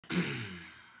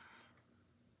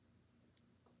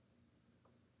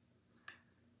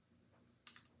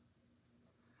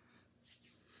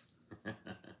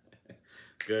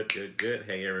Good.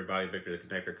 Hey, everybody. Victor the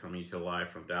Connector coming to you live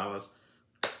from Dallas.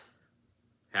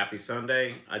 Happy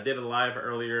Sunday. I did a live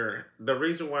earlier. The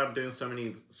reason why I'm doing so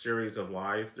many series of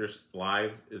lives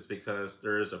is because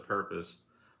there is a purpose.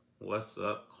 What's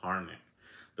up, Karmic?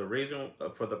 The reason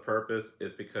for the purpose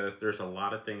is because there's a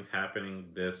lot of things happening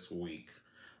this week.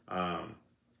 Um,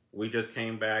 we just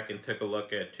came back and took a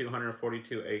look at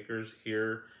 242 acres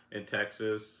here in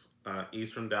Texas,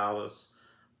 eastern Dallas.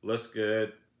 Looks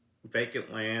good.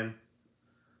 Vacant land,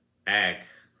 ag,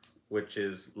 which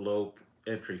is low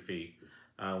entry fee.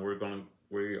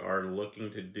 We are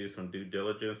looking to do some due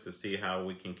diligence to see how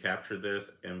we can capture this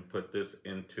and put this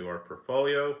into our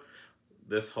portfolio.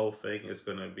 This whole thing is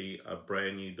going to be a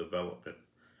brand new development.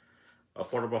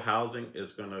 Affordable housing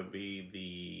is going to be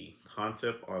the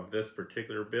concept on this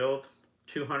particular build.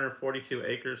 242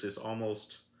 acres is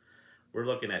almost, we're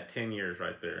looking at 10 years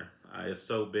right there. It's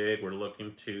so big. We're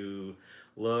looking to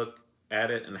look at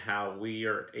it and how we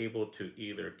are able to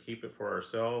either keep it for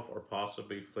ourselves or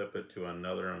possibly flip it to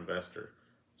another investor.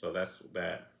 So that's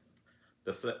that.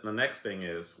 The next thing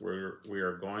is we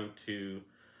are going to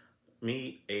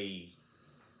meet a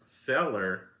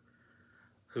seller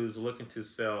who's looking to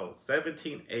sell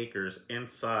 17 acres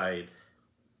inside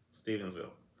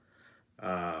Stevensville.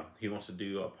 He wants to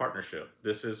do a partnership.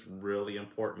 This is really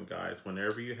important, guys.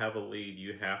 Whenever you have a lead,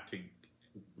 you have to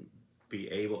be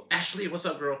able. Ashley, what's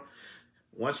up, girl?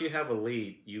 Once you have a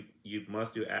lead, you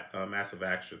must do massive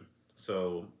action.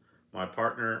 So my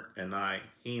partner and I,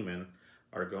 Heeman,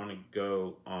 are going to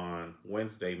go on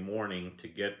Wednesday morning to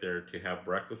get there to have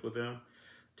breakfast with him,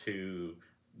 to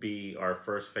be our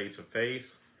first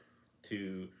face-to-face,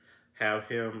 to have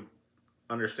him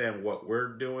understand what we're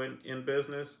doing in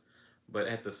business, but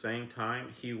at the same time,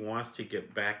 he wants to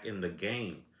get back in the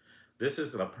game. This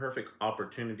is a perfect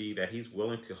opportunity that he's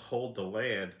willing to hold the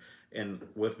land, and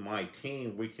with my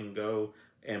team, we can go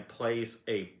and place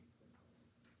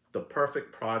the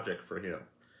perfect project for him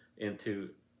into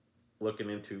looking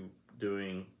into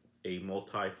doing a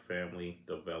multi-family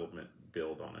development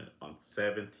build on it on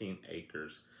 17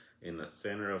 acres in the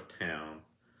center of town.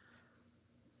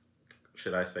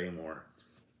 Should I say more?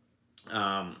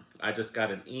 I just got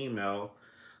an email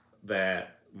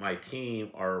that my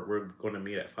team we're going to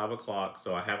meet at 5 o'clock,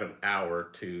 so I have an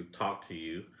hour to talk to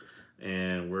you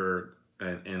and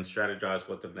and strategize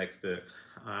what the next step.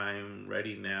 I'm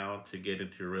ready now to get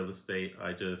into real estate.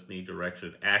 I just need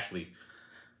direction. Ashley,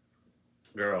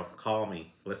 girl, call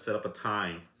me. Let's set up a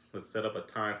time. Let's set up a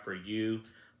time for you.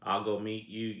 I'll go meet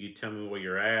you. You tell me where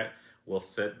you're at. We'll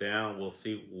sit down. We'll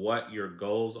see what your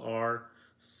goals are.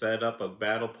 Set up a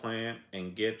battle plan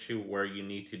and get you where you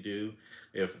need to do.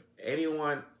 If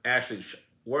anyone, Ashley,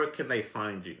 where can they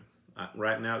find you?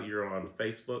 Right now, you're on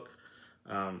Facebook.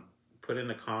 Put in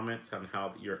the comments on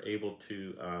how you're able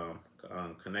to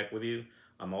connect with you.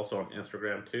 I'm also on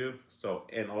Instagram too.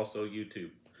 And also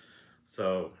YouTube.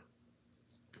 So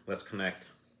let's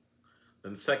connect.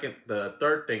 The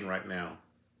third thing right now,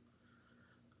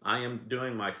 I am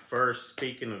doing my first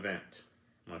speaking event.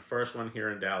 My first one here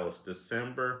in Dallas,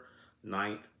 December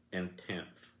 9th and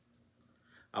 10th.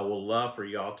 I would love for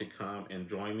y'all to come and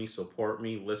join me, support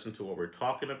me, listen to what we're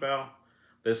talking about.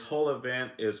 This whole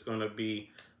event is going to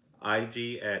be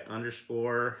IG at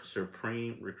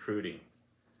 _Supreme Recruiting.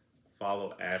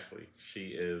 Follow Ashley. She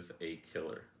is a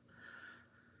killer.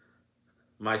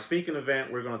 My speaking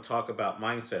event, we're going to talk about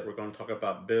mindset. We're going to talk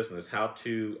about business, how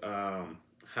to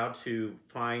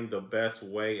find the best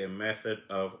way and method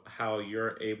of how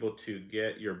you're able to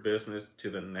get your business to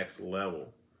the next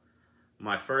level.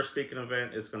 My first speaking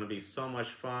event is going to be so much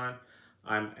fun.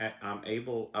 I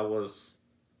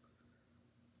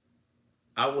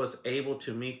was able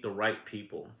to meet the right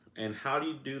people. And how do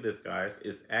you do this, guys?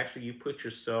 Is actually you put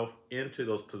yourself into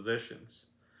those positions.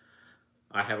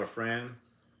 I have a friend.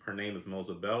 Her name is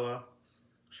Mozabella.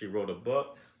 She wrote a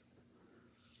book.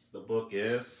 The book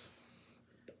is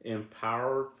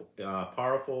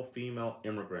Powerful Female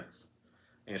Immigrants.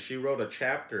 And she wrote a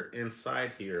chapter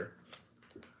inside here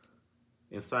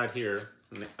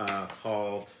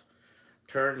called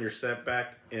Turn Your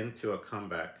Setback into a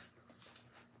Comeback.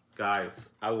 Guys,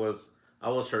 I was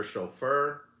her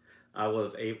chauffeur. I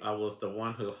was the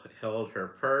one who held her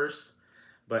purse.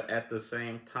 But at the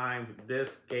same time,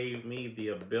 this gave me the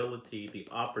ability, the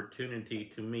opportunity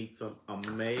to meet some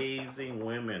amazing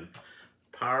women,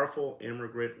 powerful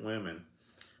immigrant women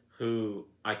who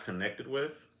I connected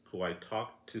with, who I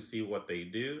talked to see what they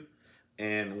do.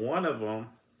 And one of them,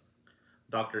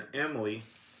 Dr. Emily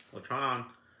Latron,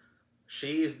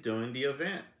 she's doing the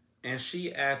event. And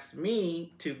she asked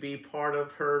me to be part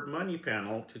of her money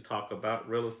panel to talk about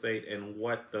real estate and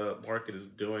what the market is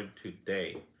doing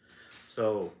today.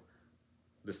 So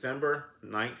December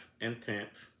 9th and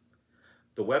 10th.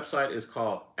 The website is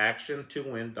called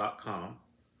action2win.com.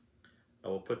 I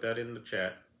will put that in the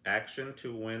chat,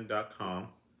 action2win.com.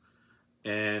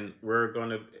 And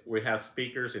we have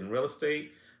speakers in real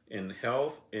estate, in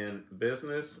health, in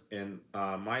business, in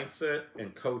mindset,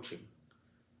 and coaching.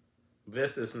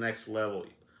 This is next level.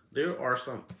 There are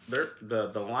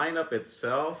the lineup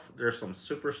itself, there's some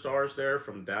superstars there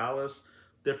from Dallas,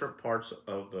 different parts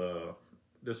of the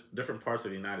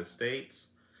United States.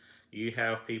 You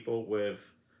have people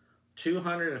with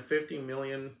 $250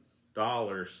 million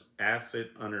asset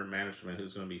under management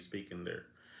who's going to be speaking there.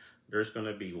 There's going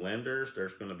to be lenders,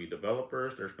 there's going to be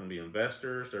developers, there's going to be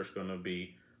investors, there's going to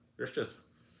be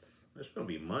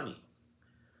money.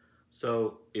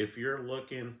 So if you're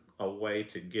looking a way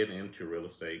to get into real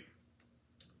estate,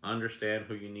 understand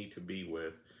who you need to be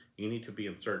with. You need to be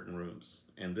in certain rooms,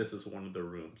 and this is one of the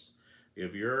rooms.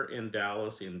 If you're in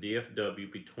Dallas, in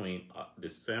DFW, between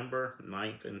December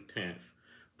 9th and 10th,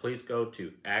 please go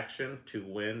to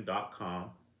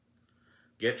action2win.com.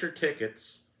 Get your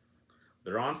tickets.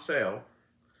 They're on sale.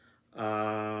 What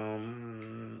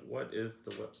is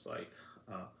the website?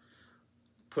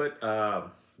 Put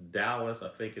Dallas, I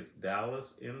think it's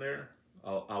Dallas in there.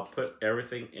 I'll put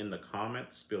everything in the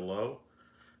comments below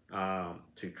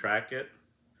to track it.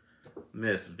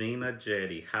 Miss Vina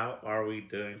Jetty, how are we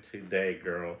doing today,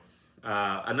 girl?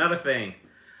 Another thing,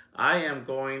 I am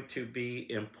going to be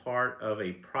in part of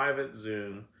a private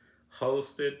Zoom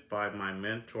hosted by my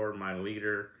mentor, my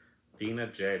leader, Vina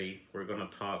Jetty. We're going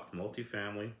to talk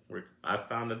multifamily. I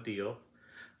found a deal.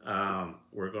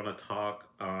 We're going to talk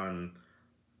on...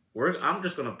 I'm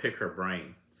just going to pick her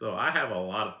brain. So I have a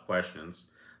lot of questions.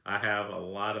 I have a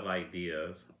lot of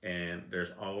ideas, and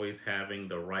there's always having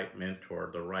the right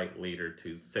mentor, the right leader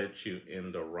to set you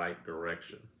in the right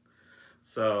direction.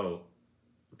 So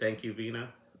thank you, Vina.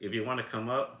 If you want to come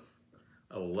up,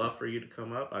 I would love for you to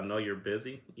come up. I know you're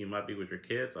busy. You might be with your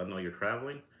kids. I know you're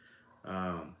traveling.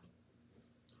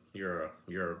 You're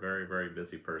a very, very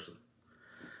busy person.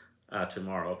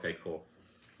 Tomorrow. Okay, cool.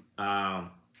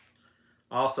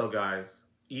 Also, guys,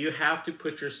 you have to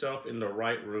put yourself in the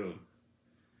right room.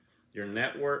 Your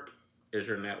network is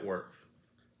your net worth.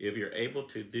 If you're able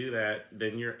to do that,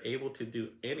 then you're able to do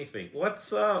anything.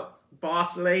 What's up,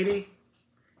 boss lady?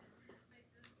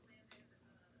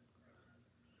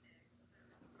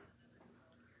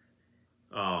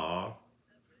 Aw.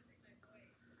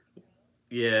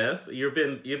 Yes, you've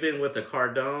been with the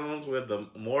Cardones, with the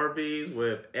Morbies,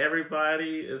 with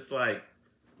everybody. It's like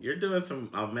you're doing some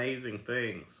amazing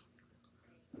things.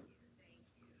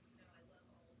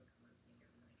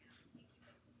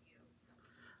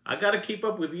 I got to keep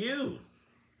up with you.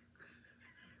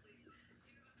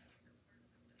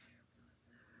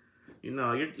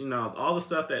 All the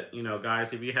stuff that,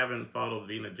 guys, if you haven't followed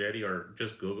Vina Jetty or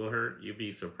just Google her, you'd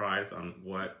be surprised on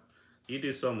what you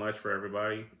do so much for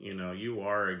everybody. You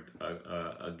are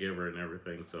a giver and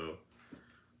everything, so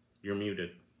you're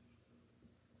muted.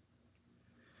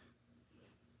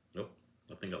 Nope,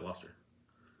 I think I lost her.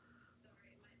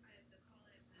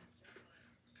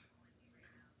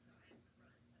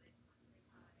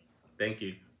 Thank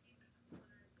you.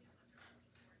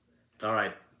 All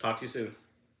right, talk to you soon.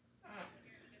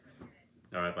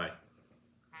 All right, bye.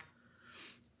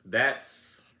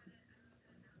 That's...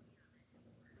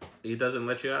 He doesn't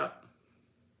let you out?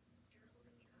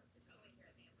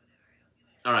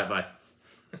 All right, bye.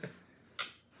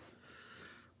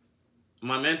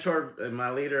 My mentor and my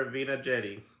leader, Vina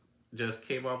Jetty, just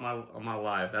came on my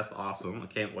live. That's awesome. I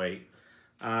can't wait.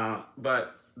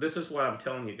 But this is what I'm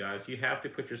telling you guys. You have to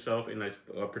put yourself in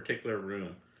a particular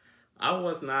room. I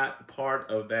was not part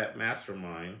of that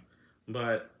mastermind,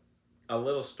 but a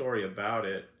little story about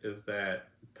it is that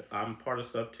I'm part of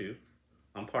Sub 2.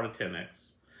 I'm part of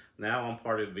 10X. Now I'm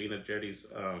part of Vina Jetty's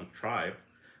tribe.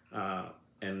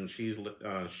 And she's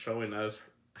showing us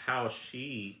how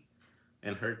she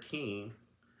and her team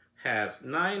has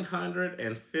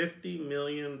 $950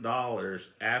 million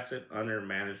asset under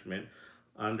management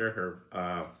under her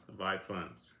Vibe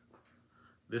funds.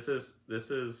 This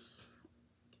is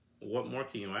what more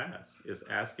can you ask? Is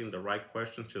asking the right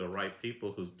question to the right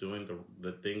people who's doing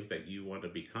the things that you want to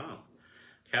become.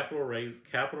 Capital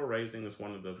raising is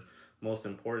one of the most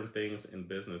important things in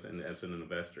business and as an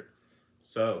investor.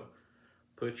 So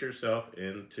put yourself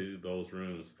into those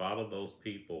rooms. Follow those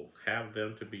people. Have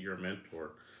them to be your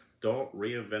mentor. Don't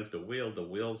reinvent the wheel. The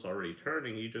wheel's already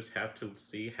turning. You just have to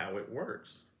see how it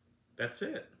works. That's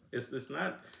it. It's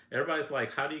not, everybody's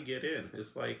like, how do you get in?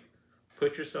 It's like,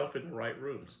 put yourself in the right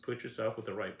rooms, put yourself with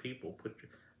the right people,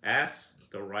 ask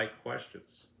the right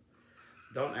questions.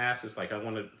 Don't ask, it's like, I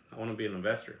want to be an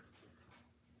investor.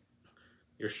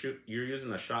 You're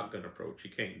using a shotgun approach.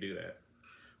 You can't do that.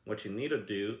 What you need to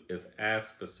do is ask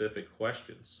specific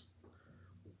questions.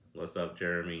 What's up,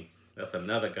 Jeremy? That's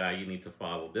another guy you need to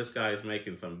follow. This guy is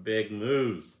making some big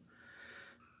moves.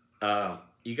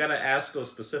 You got to ask those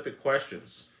specific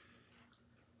questions.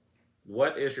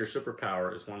 What is your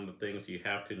superpower is one of the things you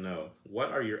have to know.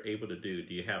 What are you able to do?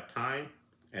 Do you have time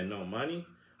and no money?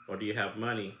 Or do you have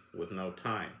money with no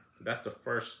time? That's the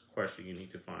first question you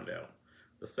need to find out.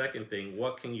 The second thing,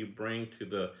 what can you bring to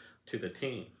the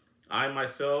team? I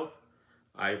myself,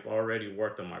 I've already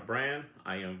worked on my brand.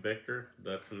 I am Victor,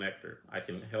 the connector. I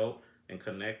can help and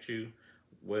connect you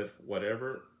with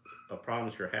whatever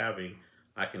problems you're having.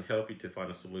 I can help you to find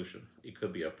a solution. It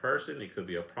could be a person, it could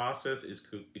be a process, it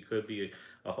could be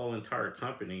a whole entire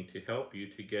company to help you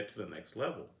to get to the next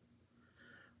level.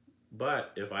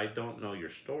 But if I don't know your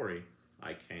story,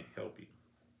 I can't help you,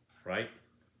 right?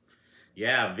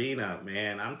 Yeah, Vina,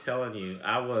 man, I'm telling you,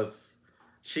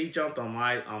 she jumped on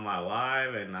my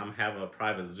live, and I'm having a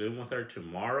private Zoom with her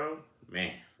tomorrow,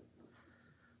 man.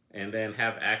 And then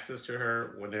have access to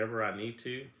her whenever I need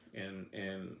to,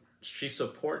 and she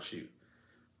supports you.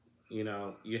 You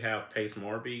know, you have Pace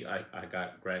Morby. I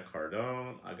got Grant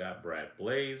Cardone. I got Brad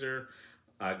Blazer.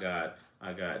 I got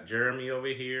Jeremy over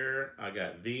here. I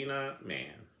got Vina.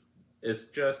 Man, it's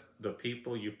just the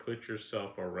people you put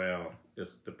yourself around.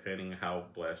 It's depending how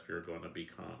blessed you're going to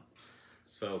become.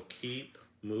 So keep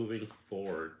moving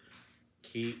forward.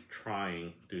 Keep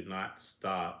trying. Do not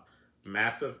stop.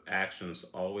 Massive action's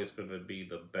always going to be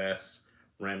the best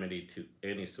remedy to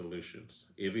any solutions.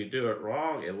 If you do it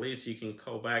wrong, at least you can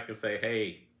go back and say,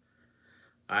 hey,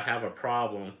 I have a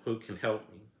problem, who can help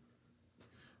me?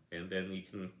 And then you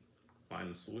can find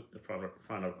a solution to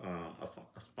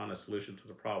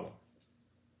the problem.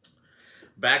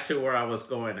 Back to where I was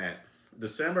going at.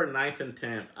 December 9th and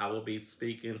 10th, I will be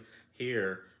speaking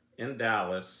here in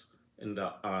Dallas in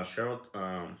the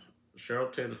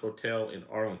Sheraton Hotel in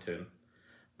Arlington,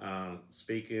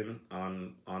 speaking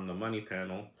on the money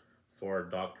panel for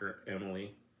Dr.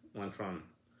 Emily Lantron.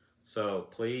 So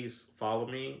please follow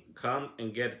me. Come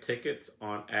and get tickets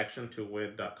on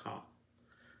actiontowin.com.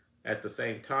 At the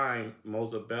same time,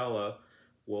 Mozabella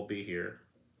will be here.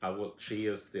 She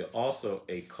is also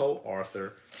a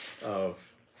co-author of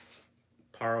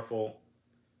Powerful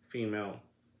Female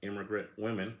Immigrant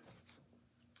Women.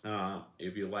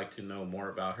 If you'd like to know more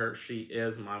about her, she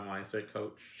is my mindset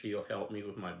coach. She'll help me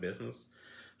with my business.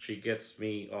 She gets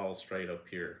me all straight up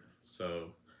here. So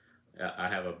I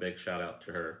have a big shout out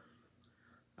to her.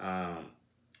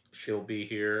 She'll be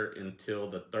here until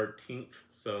the 13th.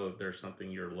 So if there's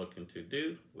something you're looking to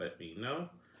do, let me know.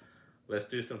 Let's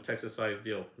do some Texas size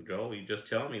deal. Joel, you just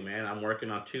tell me, man. I'm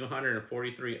working on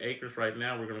 243 acres right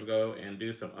now. We're going to go and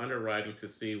do some underwriting to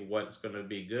see what's going to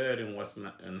be good and what's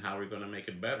not, and how we're going to make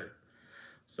it better.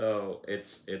 So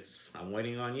I'm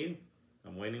waiting on you.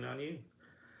 I'm waiting on you.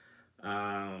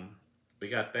 We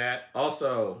got that.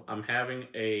 Also, I'm having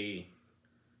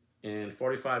in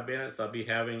 45 minutes, I'll be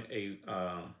having a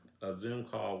Zoom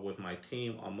call with my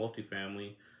team on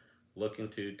multifamily, looking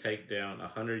to take down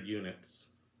 100 units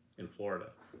in Florida.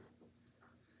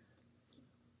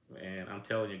 And I'm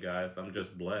telling you guys, I'm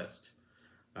just blessed.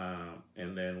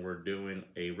 And then we're doing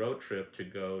a road trip to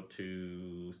go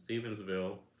to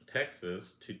Stevensville,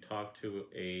 Texas, to talk to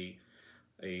a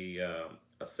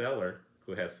seller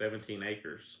who has 17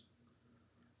 acres.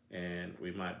 And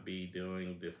we might be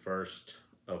doing the first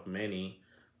of many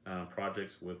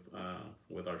projects with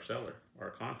our seller, our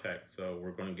contact. So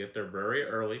we're going to get there very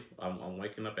early. I'm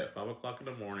waking up at 5 o'clock in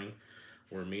the morning.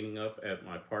 We're meeting up at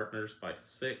my partner's by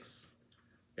 6.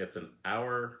 It's an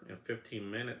hour and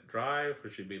 15-minute drive. We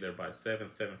should be there by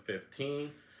 7:15.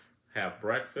 Have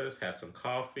breakfast, have some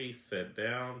coffee, sit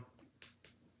down,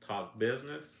 talk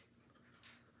business.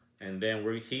 And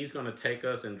then he's going to take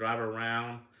us and drive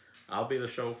around. I'll be the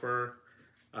chauffeur.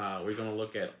 We're going to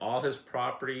look at all his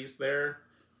properties there.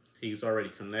 He's already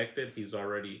connected. He's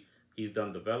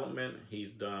done development.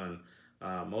 He's done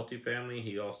multifamily.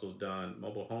 He also done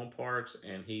mobile home parks,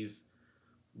 and he's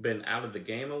been out of the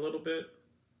game a little bit,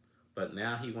 but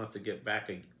now he wants to get back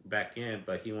in,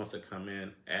 but he wants to come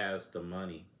in as the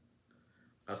money.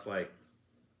 That's like,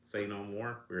 say no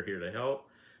more. We're here to help.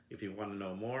 If you want to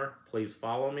know more, please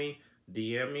follow me,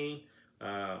 DM me.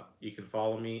 You can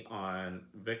follow me on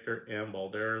Victor M.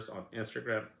 Balderas on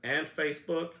Instagram and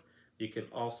Facebook. You can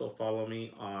also follow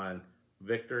me on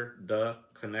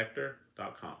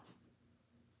VictorTheConnector.com.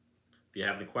 If you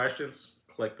have any questions,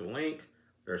 click the link.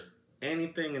 There's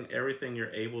anything and everything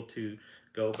you're able to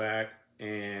go back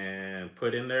and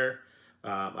put in there.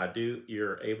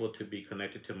 You're able to be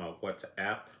connected to my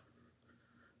WhatsApp,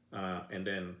 and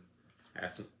then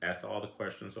ask all the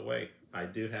questions away. I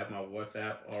do have my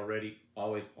WhatsApp already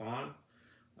always on.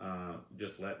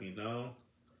 Just let me know,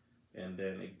 and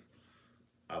then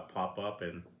I'll pop up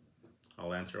and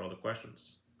I'll answer all the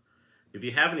questions. If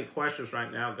you have any questions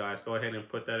right now, guys, go ahead and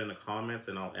put that in the comments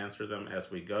and I'll answer them as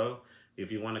we go.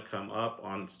 If you want to come up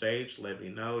on stage, let me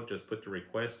know. Just put the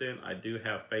request in. I do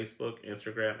have Facebook,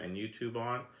 Instagram, and YouTube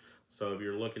on. So if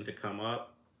you're looking to come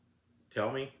up,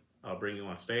 tell me. I'll bring you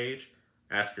on stage,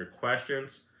 ask your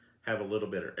questions, have a little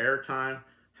bit of airtime,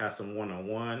 have some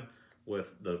one-on-one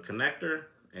with the connector,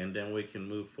 and then we can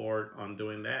move forward on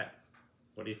doing that.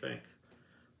 What do you think?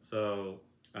 So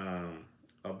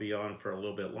I'll be on for a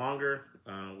little bit longer.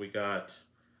 We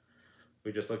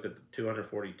just looked at the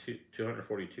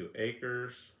 242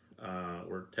 acres.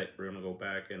 We're gonna go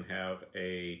back and have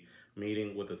a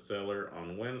meeting with the seller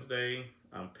on Wednesday.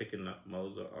 I'm picking up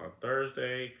Moza on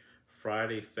Thursday.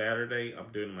 Friday, Saturday,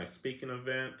 I'm doing my speaking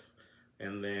event.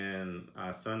 And then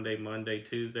Sunday, Monday,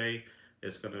 Tuesday,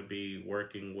 it's gonna be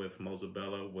working with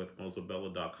Mozabella with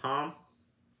Mozabella.com.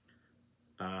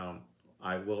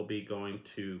 I will be going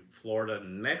to Florida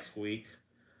next week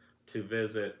to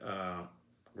visit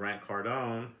Grant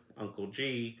Cardone, Uncle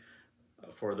G,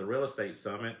 for the real estate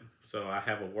summit. So I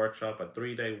have a workshop, a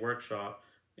 3-day workshop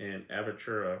in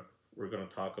Aventura. We're going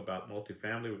to talk about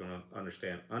multifamily. We're going to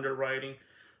understand underwriting.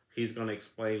 He's going to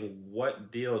explain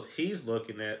what deals he's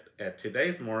looking at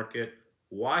today's market,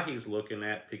 why he's looking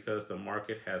at, because the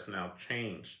market has now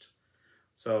changed.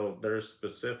 So there's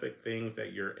specific things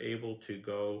that you're able to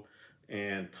go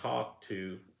and talk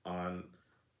to on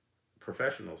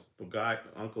professionals. The guy,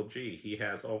 Uncle G, he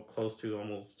has close to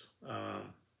almost a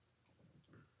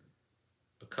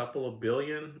couple of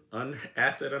billion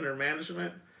asset under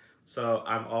management. So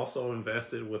I'm also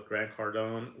invested with Grant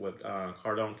Cardone, with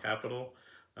Cardone Capital.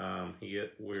 I'm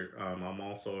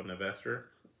also an investor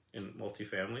in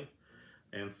multifamily.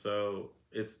 And so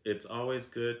it's always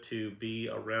good to be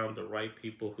around the right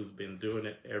people who's been doing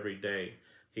it every day.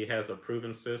 He has a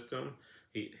proven system.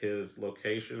 His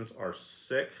locations are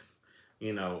sick,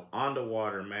 on the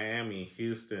water, Miami,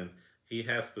 Houston. He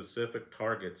has specific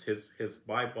targets. His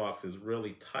buy box is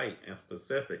really tight and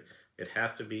specific. It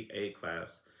has to be A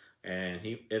class. And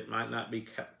it might not be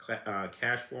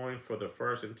cash flowing for the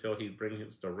first until he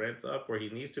brings the rents up where he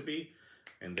needs to be.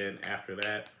 And then after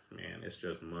that, man, it's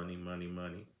just money, money,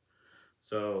 money.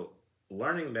 So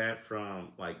learning that from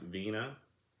like Vina,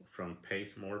 from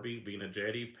Pace Morby, Vina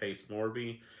Jetty, Pace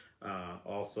Morby,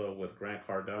 also with Grant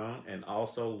Cardone, and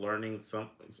also learning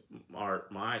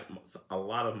a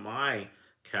lot of my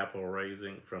capital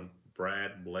raising from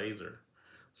Brad Blazer.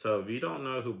 So if you don't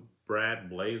know who Brad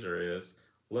Blazer is,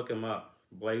 look him up.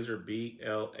 Blazer,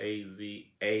 Blazar.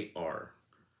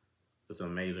 Is an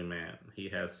amazing man. He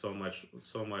has so much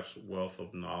wealth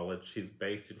of knowledge. He's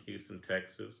based in Houston,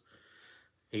 Texas.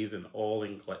 He's in oil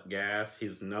and gas.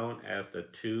 He's known as the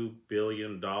 $2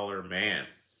 billion man.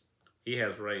 He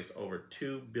has raised over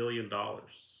 $2 billion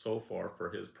so far for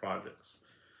his projects.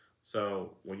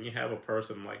 So when you have a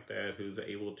person like that who's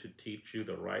able to teach you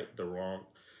the right, the wrong,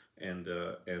 and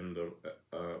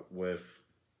with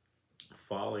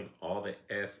following all the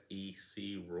SEC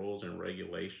rules and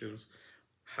regulations,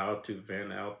 how to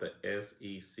vent out the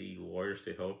SEC lawyers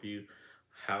to help you,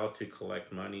 how to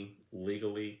collect money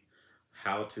legally,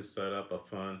 how to set up a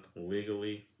fund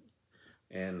legally,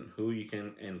 and who you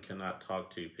can and cannot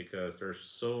talk to, because there's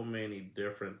so many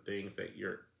different things that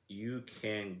you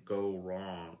can go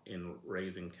wrong in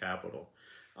raising capital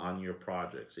on your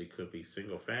projects. It could be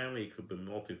single family, it could be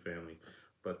multifamily,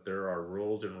 but there are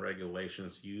rules and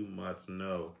regulations you must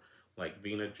know. Like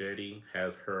Vina Jetty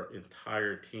has her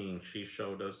entire team. She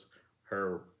showed us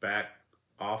her back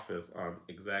office on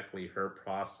exactly her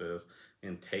process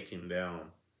in taking down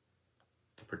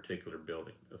a particular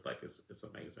building. It's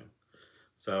amazing.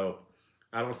 So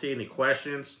I don't see any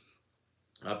questions.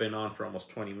 I've been on for almost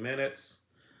 20 minutes.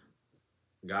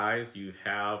 Guys, you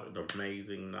have an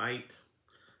amazing night.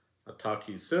 I'll talk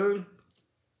to you soon.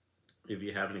 If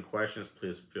you have any questions,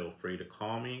 please feel free to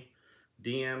call me,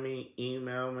 DM me,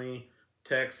 email me,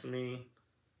 text me,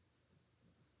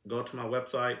 go to my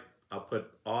website. I'll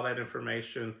put all that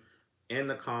information in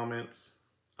the comments.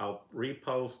 I'll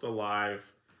repost the live,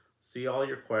 see all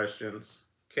your questions.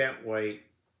 Can't wait.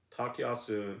 Talk to y'all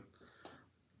soon.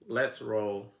 Let's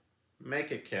roll,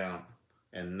 make it count,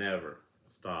 and never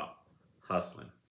stop hustling.